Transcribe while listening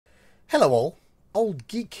Hello all, Old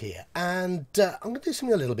Geek here, and I'm going to do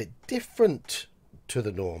something a little bit different to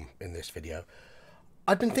the norm in this video.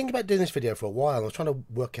 I'd been thinking about doing this video for a while. I was trying to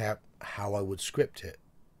work out how I would script it,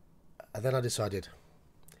 and then I decided,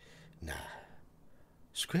 nah,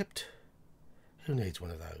 script? Who needs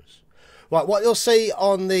one of those? Right, what you'll see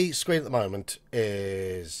on the screen at the moment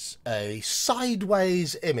is a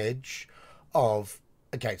sideways image of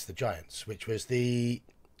Against the Giants, which was the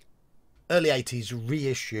early 80s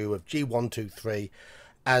reissue of G123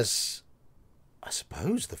 as, I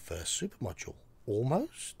suppose, the first super module.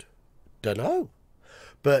 Almost? Don't know.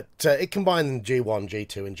 But it combined G1,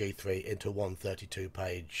 G2 and G3 into one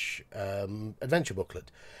 32-page adventure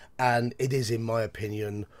booklet. And it is, in my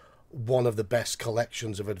opinion, one of the best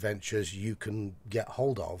collections of adventures you can get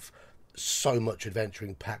hold of. So much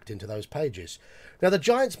adventuring packed into those pages. Now, the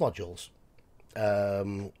Giants modules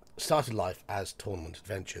started life as tournament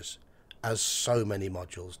adventures, as so many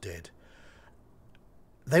modules did.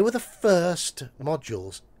 They were the first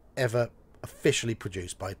modules ever officially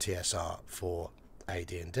produced by TSR for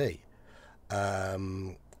AD&D.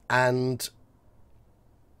 And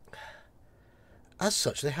as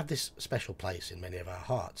such, they have this special place in many of our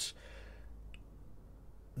hearts.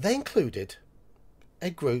 They included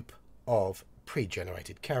a group of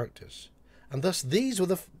pre-generated characters, and thus these were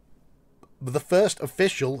the first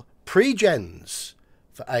official pre-gens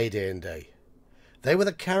for AD&D. They were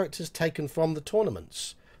the characters taken from the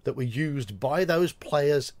tournaments that were used by those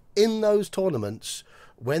players in those tournaments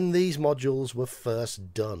when these modules were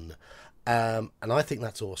first done. And I think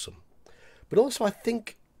that's awesome. But also I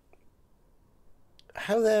think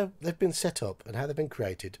how they've been set up and how they've been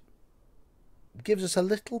created gives us a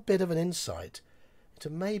little bit of an insight into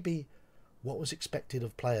maybe what was expected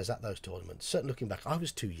of players at those tournaments. Certainly looking back, I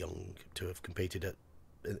was too young to have competed at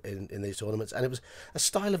in these tournaments, and it was a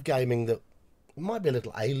style of gaming that might be a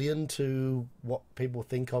little alien to what people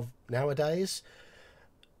think of nowadays.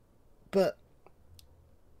 But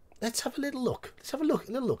let's have a little look. Let's have a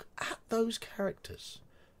little look at those characters,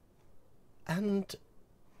 and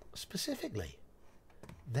specifically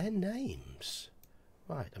their names.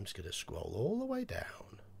 Right, I'm just going to scroll all the way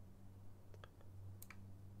down.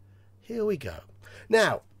 Here we go.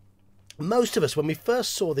 Now, most of us, when we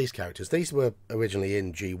first saw these characters, these were originally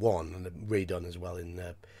in G1 and redone as well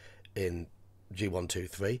in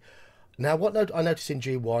G123. Now, what I noticed in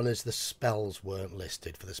G1 is the spells weren't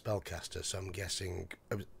listed for the spellcaster, so I'm guessing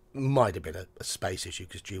it might have been a space issue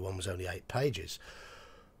because G1 was only 8 pages.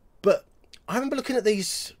 But I remember looking at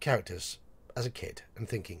these characters as a kid and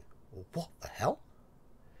thinking, what the hell?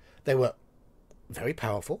 They were very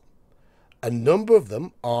powerful. A number of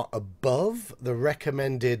them are above the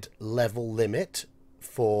recommended level limit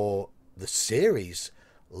for the series,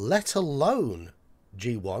 let alone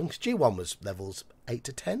G1, because G1 was levels 8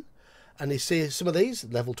 to 10. And you see some of these,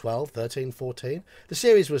 level 12, 13, 14. The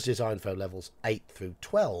series was designed for levels 8 through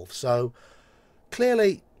 12. So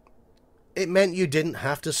clearly it meant you didn't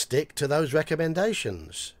have to stick to those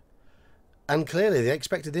recommendations. And clearly they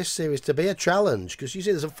expected this series to be a challenge, because you see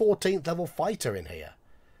there's a 14th level fighter in here.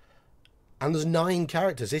 And there's 9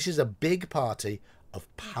 characters. This is a big party of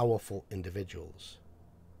powerful individuals.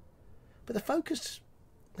 But the focus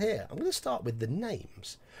here, I'm going to start with the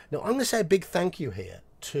names. Now, I'm going to say a big thank you here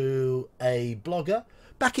to a blogger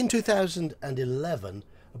back in 2011,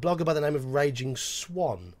 a blogger by the name of Raging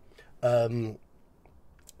Swan,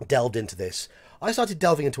 delved into this. I started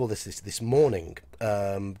delving into all this morning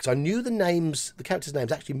because I knew the characters'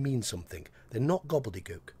 names actually mean something. They're not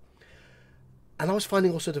gobbledygook. And I was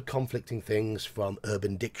finding all sorts of conflicting things from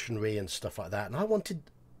Urban Dictionary and stuff like that. And I wanted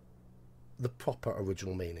the proper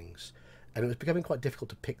original meanings. And it was becoming quite difficult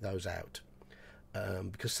to pick those out.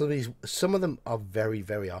 Because some of them are very,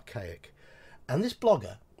 very archaic. And this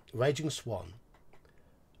blogger, Raging Swan,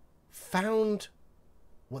 found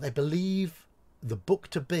what they believe the book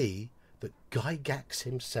to be that Gygax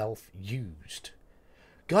himself used.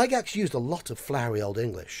 Gygax used a lot of flowery old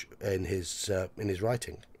English in his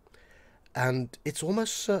writing. And it's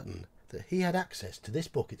almost certain that he had access to this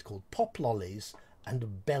book. It's called Pop Lollies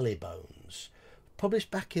and Belly Bones, published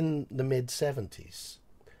back in the mid-70s.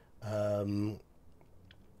 And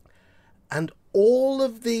all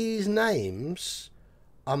of these names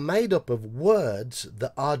are made up of words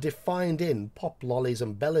that are defined in Pop Lollies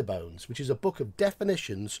and Belly Bones, which is a book of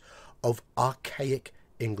definitions of archaic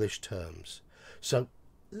English terms. So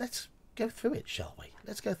let's go through it, shall we?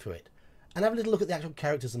 Let's go through it and have a little look at the actual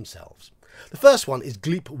characters themselves. The first one is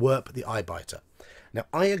Gleepwerp the Eyebiter. Now,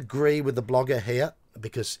 I agree with the blogger here,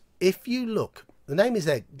 because if you look, the name is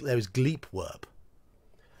there is Gleepwerp.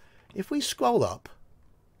 If we scroll up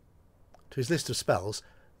to his list of spells,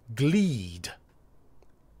 Gleed.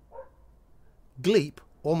 Gleep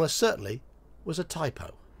almost certainly was a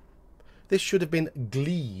typo. This should have been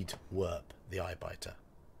Gleed Werp, the eye biter.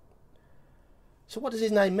 So what does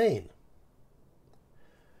his name mean?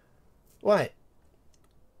 Right.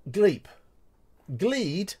 Gleep.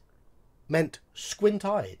 Gleed meant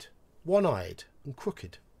squint-eyed, one-eyed and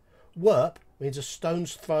crooked. Werp means a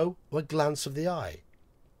stone's throw or a glance of the eye.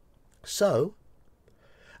 So,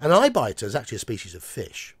 an eye biter is actually a species of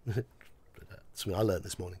fish. That's something I learned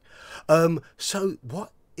this morning. So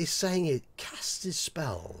what is saying it casts his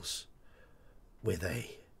spells with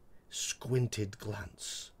a squinted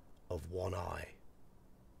glance of one eye.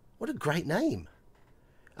 What a great name.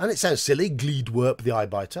 And it sounds silly, Gleedwerp the eye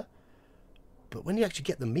biter. But when you actually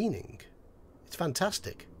get the meaning, it's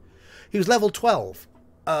fantastic. He was level 12.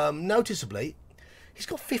 Noticeably, he's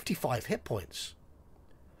got 55 hit points.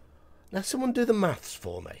 Now, someone do the maths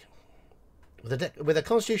for me. With a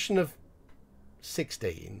constitution of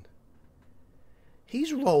 16,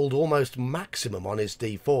 he's rolled almost maximum on his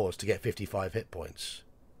D4s to get 55 hit points.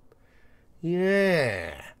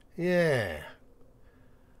 Yeah.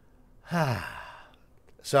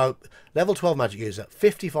 So, level 12 magic user,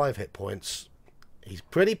 55 hit points. He's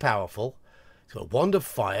pretty powerful. He's got a Wand of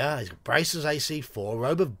Fire, he's got Braces AC4,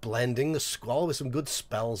 Robe of Blending, a Scroll with some good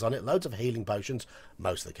spells on it, loads of healing potions.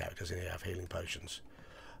 Most of the characters in here have healing potions.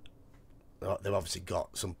 They've obviously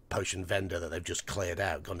got some potion vendor that they've just cleared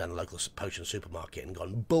out, gone down the local potion supermarket and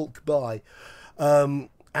gone bulk buy. And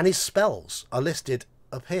his spells are listed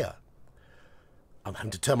up here. I'm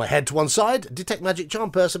having to turn my head to one side. Detect Magic,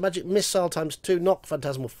 Charm Person, Magic Missile ×2, Knock,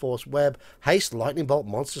 Phantasmal Force, Web, Haste, Lightning Bolt,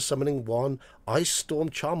 Monster Summoning 1, Ice Storm,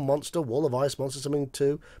 Charm Monster, Wall of Ice, Monster Summoning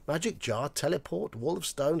 2, Magic Jar, Teleport, Wall of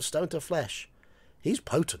Stone, Stone to Flesh. He's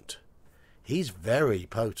potent. He's very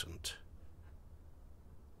potent.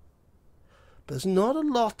 But there's not a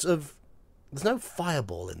lot of... There's no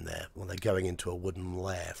fireball in there when they're going into a wooden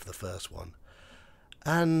lair for the first one.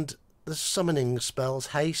 And the summoning spells,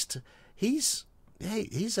 Haste, he's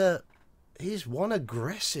one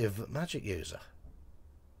aggressive magic user.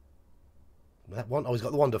 That one, oh, he's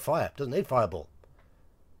got the Wand of Fire. Doesn't need fireball.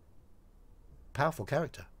 Powerful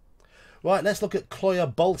character. Right, let's look at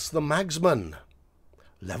Cloyer Bolts the Magsman.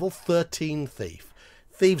 Level 13 thief.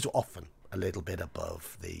 Thieves were often a little bit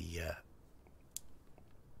above the, a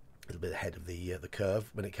little bit ahead of the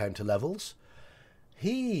curve when it came to levels.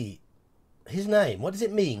 His name, what does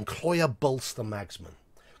it mean? Cloyer Bolts the Magsman.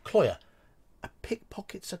 Cloyer, a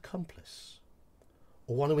pickpocket's accomplice,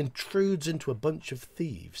 or one who intrudes into a bunch of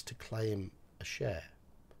thieves to claim a share.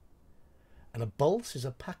 And a bolt is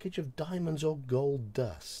a package of diamonds or gold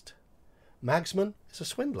dust. Magsman is a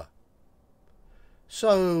swindler.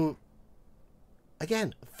 So,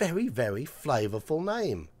 again, very, very flavourful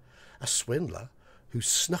name. A swindler who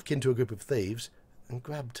snuck into a group of thieves and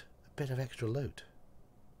grabbed a bit of extra loot.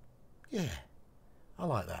 Yeah, I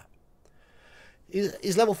like that.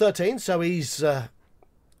 He's level 13, so he's...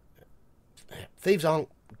 thieves aren't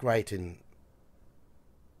great in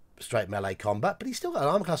straight melee combat, but he's still got an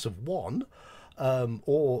armor class of 1,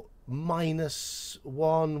 or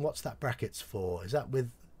 -1. What's that brackets for? Is that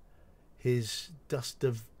with his Dust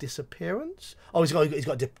of Disappearance? Oh, he's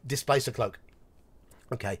got a Displacer Cloak.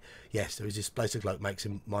 Okay, yes, so his Displacer Cloak makes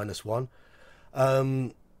him -1.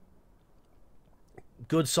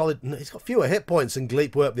 Good, solid... He's got fewer hit points than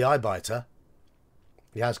Gleepwerp the Eye Biter.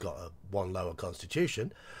 He has got a 1 lower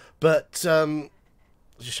constitution, but it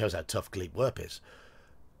just shows how tough Gleepwerp is.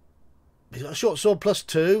 He's got a short sword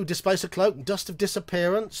 +2, Displacer Cloak, Dust of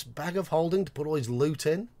Disappearance, Bag of Holding to put all his loot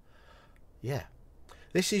in. Yeah.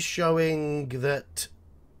 This is showing that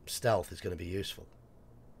stealth is going to be useful.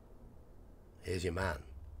 Here's your man.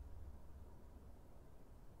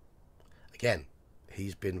 Again,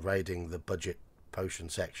 he's been raiding the budget potion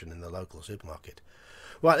section in the local supermarket.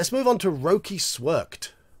 Right, let's move on to Roki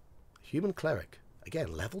Swirkt. Human Cleric.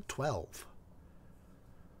 Again, level 12.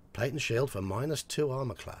 Plate and Shield for -2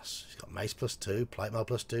 armor class. He's got Mace +2, Plate Mail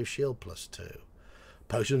 +2, Shield +2.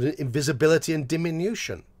 Potions of Invisibility and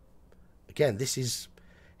Diminution. Again, this is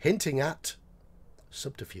hinting at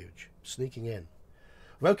subterfuge, sneaking in.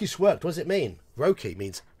 Roki Swirkt, what does it mean? Roki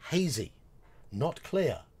means hazy, not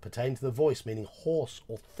clear, pertaining to the voice, meaning hoarse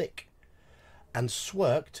or thick. And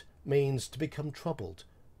Swirkt means to become troubled,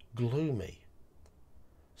 gloomy.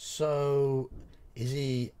 So, is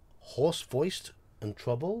he hoarse-voiced and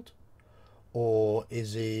troubled? Or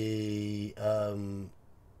is he...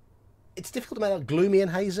 it's difficult to make out gloomy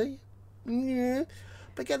and hazy. Yeah.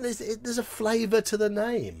 But again, there's a flavour to the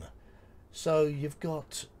name. So you've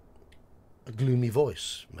got a gloomy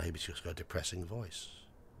voice. Maybe it's just got a depressing voice.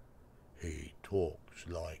 He talks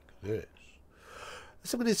like this.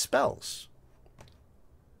 Let's look at his spells.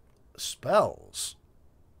 Spells.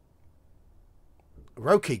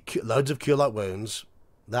 Roki, loads of cure light wounds.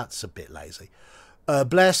 That's a bit lazy.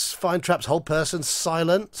 Bless, find traps, hold person,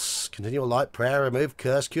 silence, continual light, prayer, remove,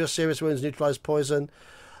 curse, cure serious wounds, neutralize poison,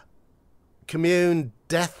 commune,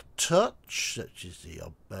 death touch, which is the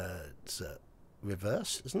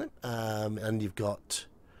reverse, isn't it? And you've got,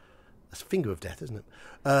 that's finger of death, isn't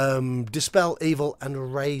it? Dispel evil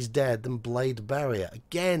and raise dead, and blade barrier.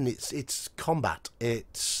 Again, it's combat,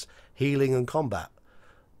 it's healing and combat.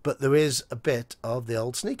 But there is a bit of the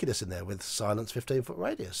old sneakiness in there with silence 15-foot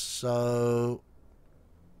radius. So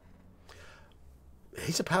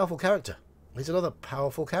he's a powerful character. He's another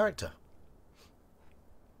powerful character.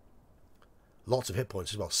 Lots of hit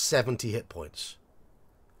points as well. 70 hit points.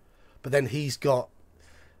 But then he's got,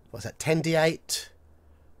 what's that, 10d8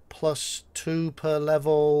 plus 2 per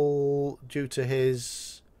level due to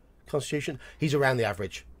his constitution. He's around the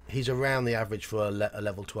average. He's around the average for a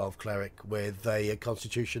level 12 cleric with a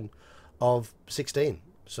constitution of 16.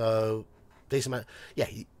 So, decent amount. Yeah,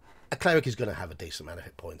 a cleric is going to have a decent amount of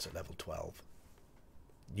hit points at level 12.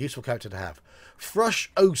 Useful character to have. Frush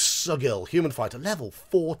O'Sugil, human fighter, level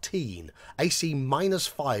 14. AC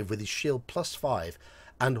 -5 with his shield +5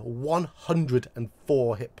 and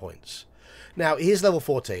 104 hit points. Now, he is level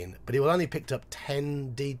 14, but he will only picked up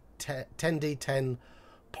 10d10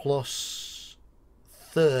 plus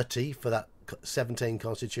 30 for that 17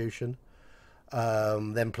 constitution,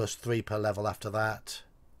 then plus 3 per level after that.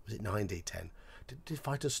 Was it 9d10? Did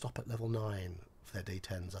fighters stop at level 9 for their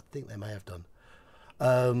d10s? I think they may have done.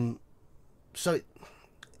 So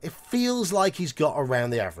it feels like he's got around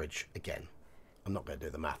the average. Again, I'm not going to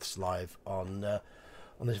do the maths live on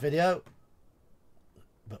this video.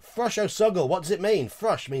 But Frush O'Sugil, what does it mean?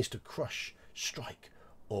 Frush means to crush, strike,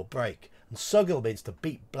 or break. And Sugil means to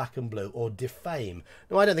beat black and blue or defame.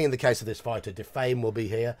 Now, I don't think in the case of this fighter, defame will be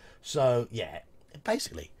here. So, yeah,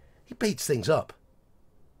 basically, he beats things up.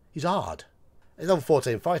 He's hard. He's a level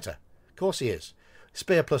 14 fighter. Of course he is.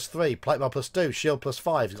 Spear +3, plate mail +2, shield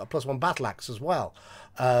 +5. He's got +1 battle axe as well.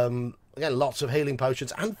 Again, lots of healing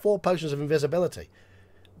potions and 4 potions of invisibility.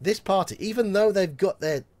 This party, even though they've got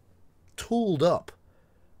their tooled up,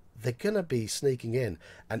 they're going to be sneaking in.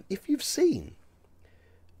 And if you've seen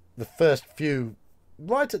the first few,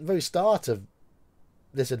 right at the very start of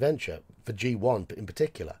this adventure, for G1 in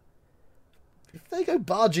particular, if they go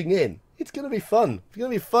barging in, it's going to be fun. It's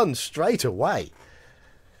going to be fun straight away.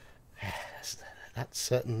 That's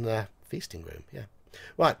certain feasting room, yeah.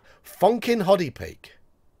 Right, Funkin Hoddypeak.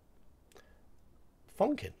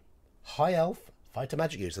 Funkin, high elf, fighter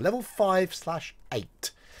magic user, level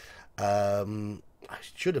 5/8. I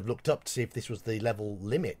should have looked up to see if this was the level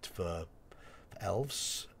limit for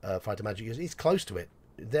elves, fighter magic users. He's close to it,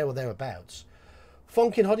 there or thereabouts.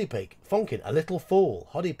 Funkin Hoddypeak. Funkin, a little fool.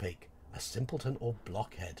 Hoddypeak, a simpleton or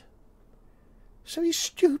blockhead. So he's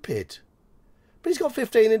stupid. But he's got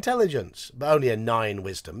 15 intelligence, but only a 9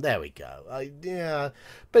 wisdom. There we go. Yeah,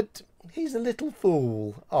 but he's a little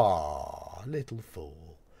fool. Ah, little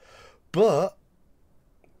fool. But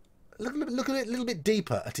look at it a little bit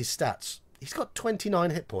deeper at his stats. He's got 29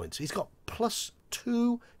 hit points. He's got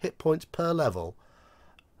 +2 hit points per level.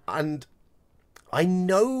 And I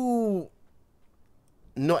know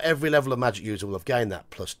not every level of magic user will have gained that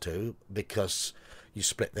 +2 because you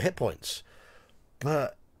split the hit points.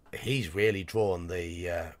 But he's really drawn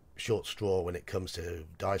the short straw when it comes to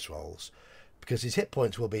dice rolls, because his hit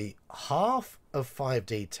points will be half of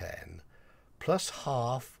 5d10 plus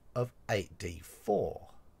half of 8d4.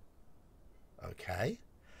 Okay?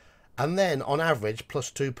 And then, on average,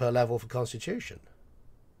 +2 per level for Constitution.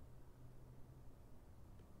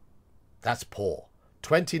 That's poor.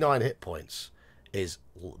 29 hit points is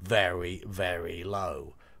very, very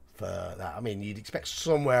low for that. I mean, you'd expect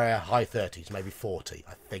somewhere high 30s, maybe 40,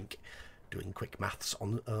 I think. Doing quick maths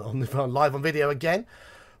on live on video again.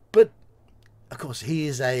 But, of course, he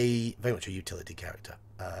is very much a utility character.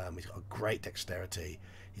 He's got a great dexterity.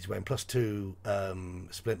 He's wearing +2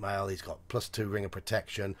 splint mail. He's got +2 ring of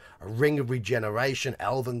protection, a ring of regeneration,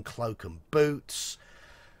 elven cloak and boots.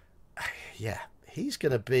 Yeah, he's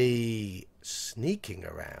going to be sneaking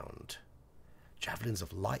around. Javelins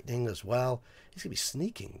of lightning as well. He's going to be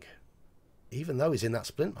sneaking, even though he's in that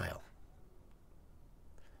splint mail.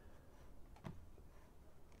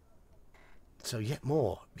 So yet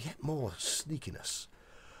more sneakiness.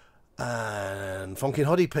 And Funkin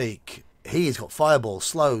Hoddypeak. He's got Fireball,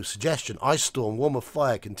 Slow, Suggestion, Ice Storm, Warm of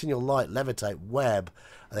Fire, Continual Light, Levitate, Web,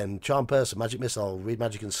 and then Charm Person, Magic Missile, Read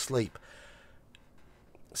Magic and Sleep.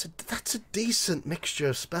 So that's a decent mixture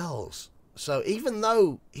of spells. So even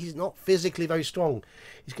though he's not physically very strong,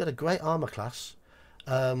 he's got a great armor class.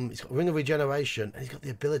 He's got Ring of Regeneration, and he's got the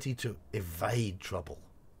ability to evade trouble.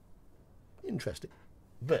 Interesting.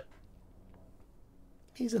 But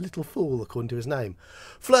he's a little fool, according to his name.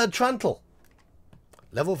 Flurd Trantle.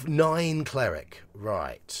 Level 9 Cleric.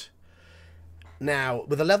 Right. Now,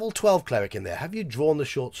 with a level 12 Cleric in there, have you drawn the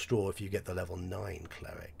short straw if you get the level 9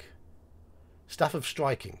 Cleric? Staff of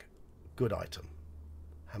Striking. Good item.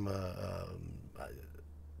 Hammer.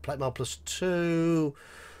 Plate mail +2.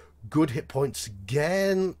 Good hit points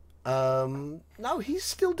again. No, he's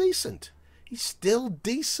still decent. He's still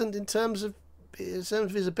decent in terms of his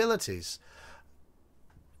abilities.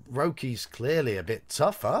 Roki's clearly a bit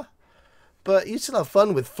tougher, but you still have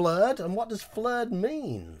fun with Flurd. And what does Flurd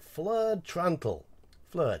mean? Flurd Trantle.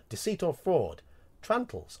 Flurd, deceit or fraud.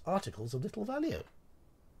 Trantles, articles of little value.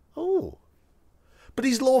 Oh, but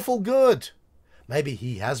he's lawful good. Maybe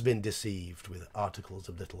he has been deceived with articles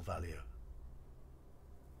of little value.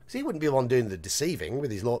 Because he wouldn't be the one doing the deceiving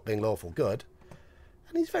with his being lawful good.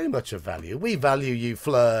 And he's very much of value. We value you,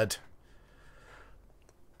 Flurd.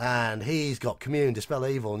 And he's got Commune, Dispel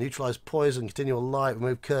Evil, Neutralize Poison, Continual Light,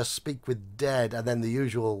 Remove Curse, Speak with Dead, and then the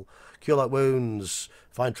usual Cure Light Wounds,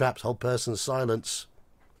 Find Traps, Hold Person, Silence.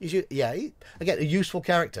 Again, a useful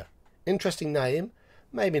character. Interesting name.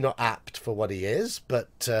 Maybe not apt for what he is,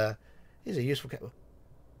 but he's a useful character.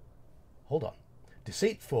 Hold on.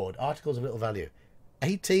 Deceit, Fraud, Articles of Little Value.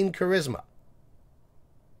 18 Charisma.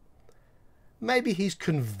 Maybe he's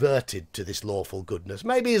converted to this lawful goodness.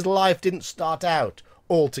 Maybe his life didn't start out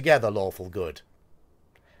altogether lawful good.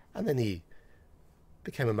 And then he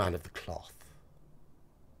became a man of the cloth.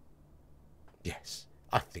 Yes,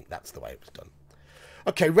 I think that's the way it was done.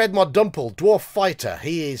 Okay, Redmod Dumple, Dwarf Fighter.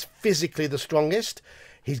 He is physically the strongest.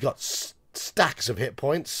 He's got stacks of hit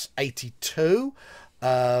points, 82.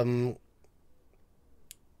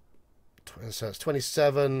 So it's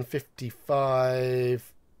 27,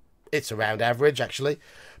 55. It's around average, actually.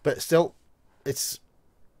 But still, it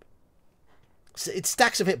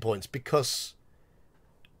stacks of hit points because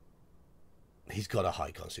he's got a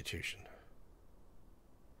high constitution.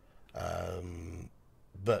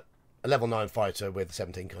 But a level 9 fighter with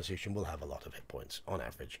 17 constitution will have a lot of hit points on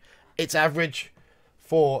average. It's average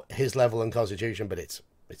for his level and constitution, but it's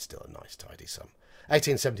still a nice tidy sum.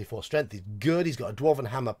 1874 strength. He's good. He's got a dwarven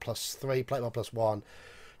hammer +3, plate mail +1,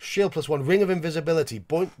 shield +1, ring of invisibility,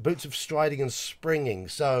 boots of striding and springing.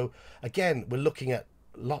 So again, we're looking at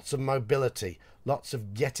lots of mobility, lots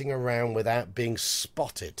of getting around without being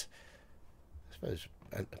spotted. I suppose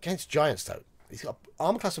against giants though, he's got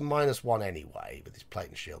armor class of -1 anyway with his plate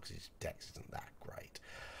and shield because his dex isn't that great.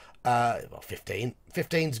 Well, 15.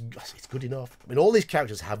 15's it's good enough. I mean, all these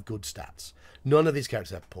characters have good stats. None of these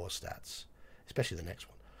characters have poor stats, especially the next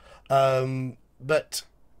one. But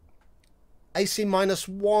AC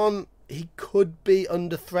 -1, he could be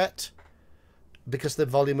under threat because of the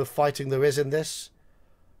volume of fighting there is in this.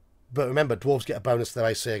 But remember, dwarves get a bonus to their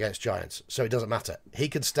AC against giants, so it doesn't matter. He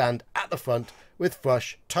can stand at the front with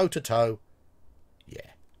Thrush, toe-to-toe.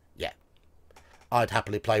 Yeah. I'd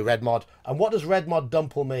happily play Redmod. And what does Redmod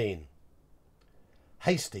Dumple mean?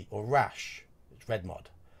 Hasty or rash. It's Redmod.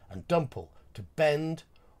 And Dumple, to bend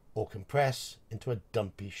or compress into a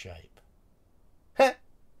dumpy shape. Heh!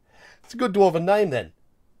 It's a good dwarven name then.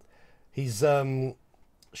 He's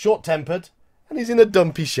short-tempered and he's in a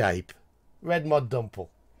dumpy shape. Redmod Dumple.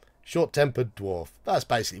 Short-tempered dwarf. That's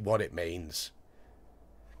basically what it means.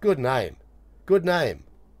 Good name. Good name.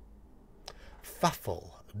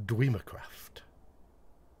 Faffel Dwemercraft.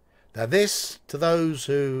 Now this, to those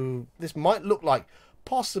who... This might look like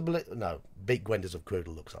possibly... No, Beat Gwenders of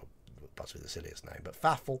Crudel looks like possibly the silliest name. But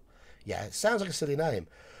Faffel, yeah, it sounds like a silly name.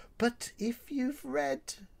 But if you've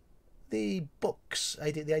read the books,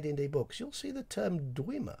 the AD&D books, you'll see the term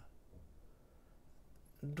Dwemer.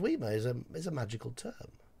 Dwemer is a magical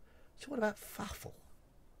term. So what about Faffel?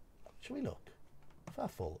 Shall we look?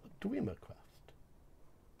 Faffel Dwemercraft.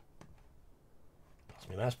 Pass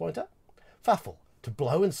me a mouse pointer. Faffel, to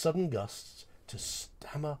blow in sudden gusts, to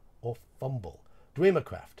stammer or fumble.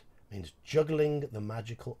 Dwemercraft means juggling the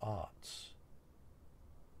magical arts.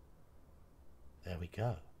 There we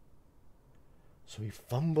go. So he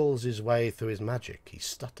fumbles his way through his magic. He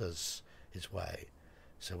stutters his way.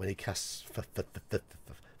 So when he casts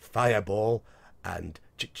Fireball and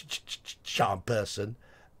Charm Person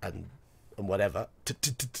and whatever,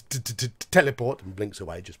 teleport and blinks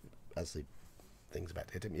away just as the thing's about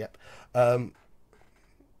to hit him. Yep.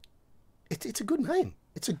 It's a good name.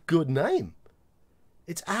 It's a good name.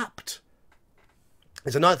 It's apt.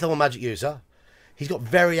 He's a 9th level magic user. He's got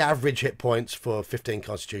very average hit points for 15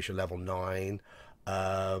 Constitution level 9.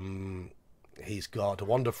 He's got a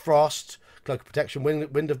Wand of Frost, Cloak of Protection, Ring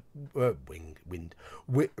of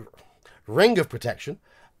Protection.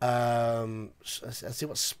 Let's see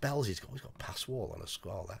what spells he's got. He's got Pass Wall on a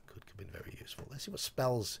scroll. That could have been very useful. Let's see what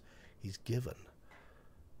spells he's given.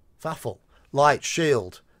 Faffle, Light,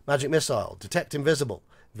 Shield, Magic Missile, Detect Invisible,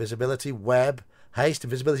 Invisibility, Web, Haste,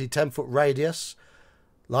 Invisibility 10-foot radius,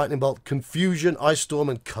 Lightning Bolt, Confusion, Ice Storm,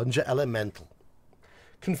 and Conjure Elemental.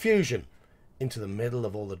 Confusion into the middle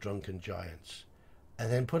of all the drunken giants, and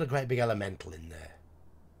then put a great big elemental in there.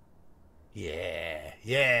 Yeah.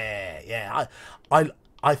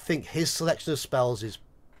 I think his selection of spells is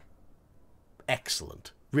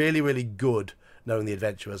excellent. Really, really good, knowing the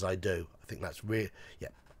adventure as I do. I think that's really... Yeah,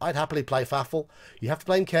 I'd happily play Faffle. You have to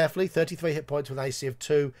play him carefully. 33 hit points with an AC of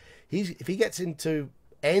 2. If he gets into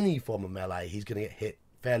any form of melee, he's going to get hit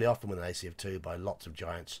fairly often with an AC of 2 by lots of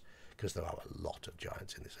giants, because there are a lot of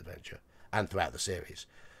giants in this adventure and throughout the series.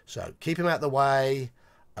 So keep him out of the way.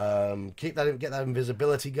 Get that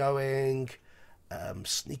invisibility going.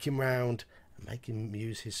 Sneak him round and make him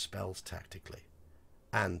use his spells tactically.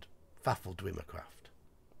 And Faffle Dwimmercraft,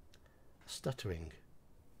 a stuttering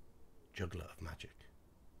juggler of magic.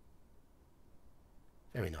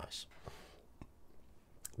 Very nice.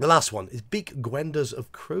 The last one is Beak Gwenders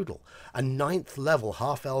of Crudel, a 9th level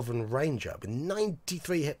half-elven ranger with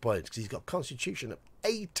 93 hit points because he's got Constitution of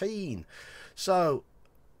 18. So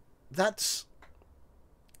that's,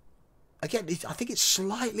 again, I think it's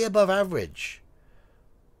slightly above average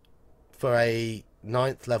for a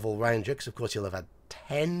 9th level ranger, because of course he'll have had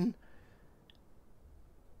 10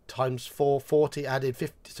 times 4, 40 added,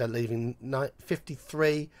 50, so leaving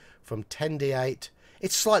 53 from 10d8.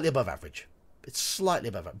 It's slightly above average. It's slightly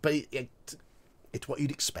above average, but it's what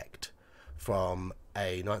you'd expect from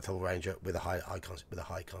a 9th level ranger with a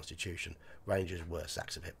high constitution. Rangers were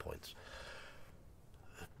sacks of hit points.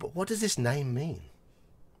 But what does this name mean?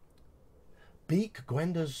 Beak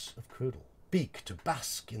Gwenders of Crudel. Beak, to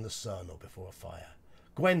bask in the sun or before a fire.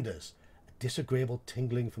 Gwenders, a disagreeable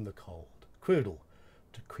tingling from the cold. Crudel,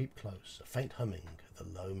 to creep close, a faint humming of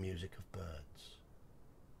the low music of birds.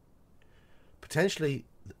 Potentially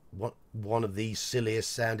one of these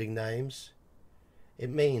silliest sounding names. It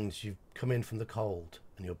means you've come in from the cold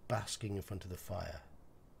and you're basking in front of the fire.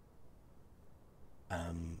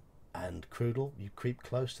 And Crudel, you creep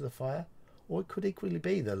close to the fire, or it could equally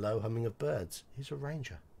be the low humming of birds. He's a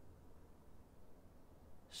ranger,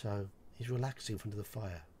 so he's relaxing in front of the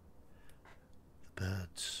fire. The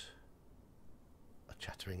birds are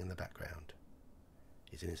chattering in the background.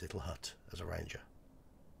 He's in his little hut as a ranger.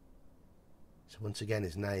 So once again,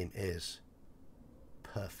 his name is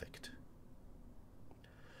perfect.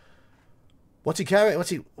 What's he carrying?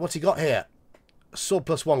 What's he got here? Sword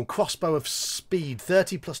 +1, crossbow of speed,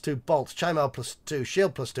 30 +2 bolts, chainmail +2,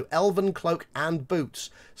 shield +2, elven cloak and boots,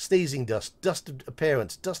 sneezing dust, dust of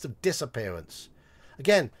appearance, dust of disappearance.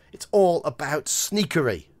 Again, it's all about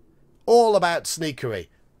sneakery. All about sneakery.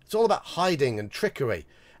 It's all about hiding and trickery.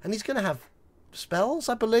 And he's going to have spells,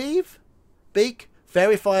 I believe. Beak,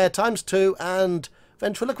 Fairy Fire ×2, and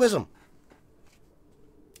ventriloquism.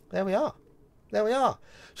 There we are. There we are.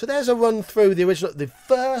 So there's a run through the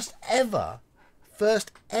first ever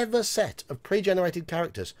set of pre-generated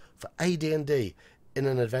characters for AD&D in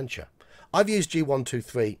an adventure. I've used G1, 2,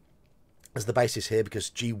 3 as the basis here because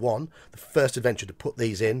G1, the first adventure to put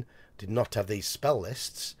these in, did not have these spell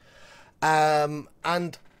lists. And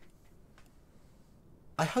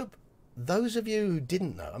I hope those of you who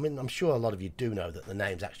didn't know, I mean, I'm sure a lot of you do know that the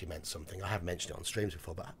names actually meant something. I have mentioned it on streams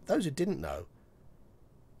before, but those who didn't know,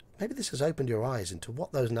 maybe this has opened your eyes into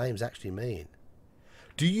what those names actually mean.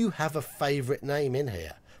 Do you have a favourite name in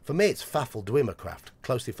here? For me, it's Faffle Dwimmercraft,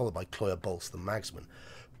 closely followed by Cloyer Bolts the Magsman.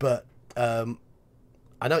 But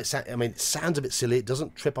I know it sounds a bit silly. It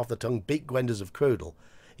doesn't trip off the tongue. Beak Gwenders of Crudel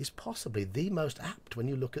is possibly the most apt when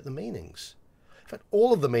you look at the meanings. In fact,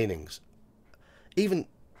 all of the meanings. Even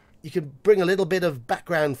you can bring a little bit of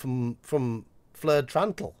background from Fleur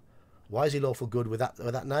Trantle. Why is he lawful good with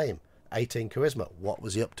that name? 18 charisma. What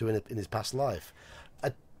was he up to in his past life?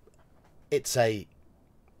 It's a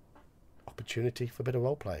opportunity for a bit of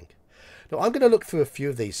role playing. Now I'm going to look through a few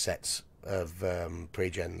of these sets of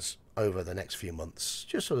pre-gens over the next few months,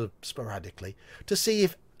 just sort of sporadically, to see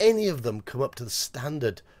if any of them come up to the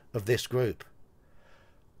standard of this group.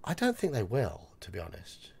 I don't think they will, to be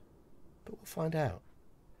honest, but we'll find out.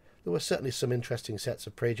 There were certainly some interesting sets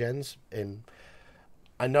of pre-gens in.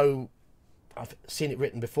 I know I've seen it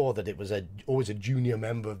written before that it was always a junior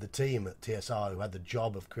member of the team at TSR who had the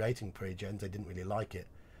job of creating pre-gens. They didn't really like it,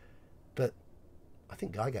 but I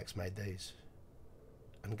think Gygax made these.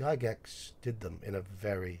 And Gygax did them in a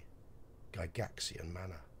very Gygaxian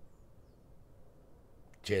manner.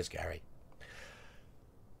 Cheers, Gary.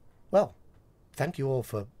 Well, thank you all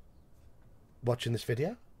for watching this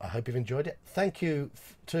video. I hope you've enjoyed it. Thank you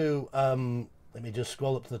to, let me just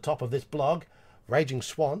scroll up to the top of this blog, Raging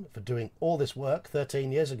Swan, for doing all this work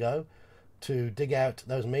 13 years ago to dig out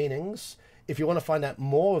those meanings. If you want to find out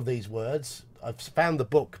more of these words, I've found the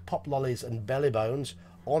book Pop Lollies and Belly Bones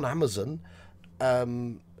on Amazon,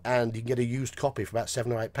 and you can get a used copy for about £7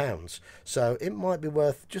 or £8. So it might be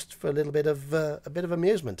worth, just for a little bit of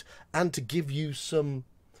amusement, and to give you some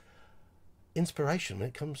inspiration when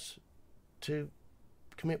it comes to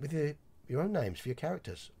coming up with your own names for your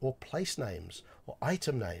characters, or place names, or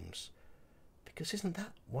item names. Because isn't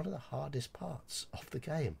that one of the hardest parts of the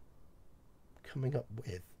game? Coming up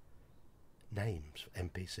with names for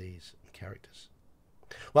NPCs and characters.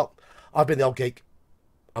 Well, I've been the Old Geek.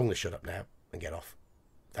 I'm going to shut up now and get off.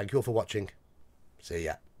 Thank you all for watching. See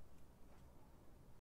ya.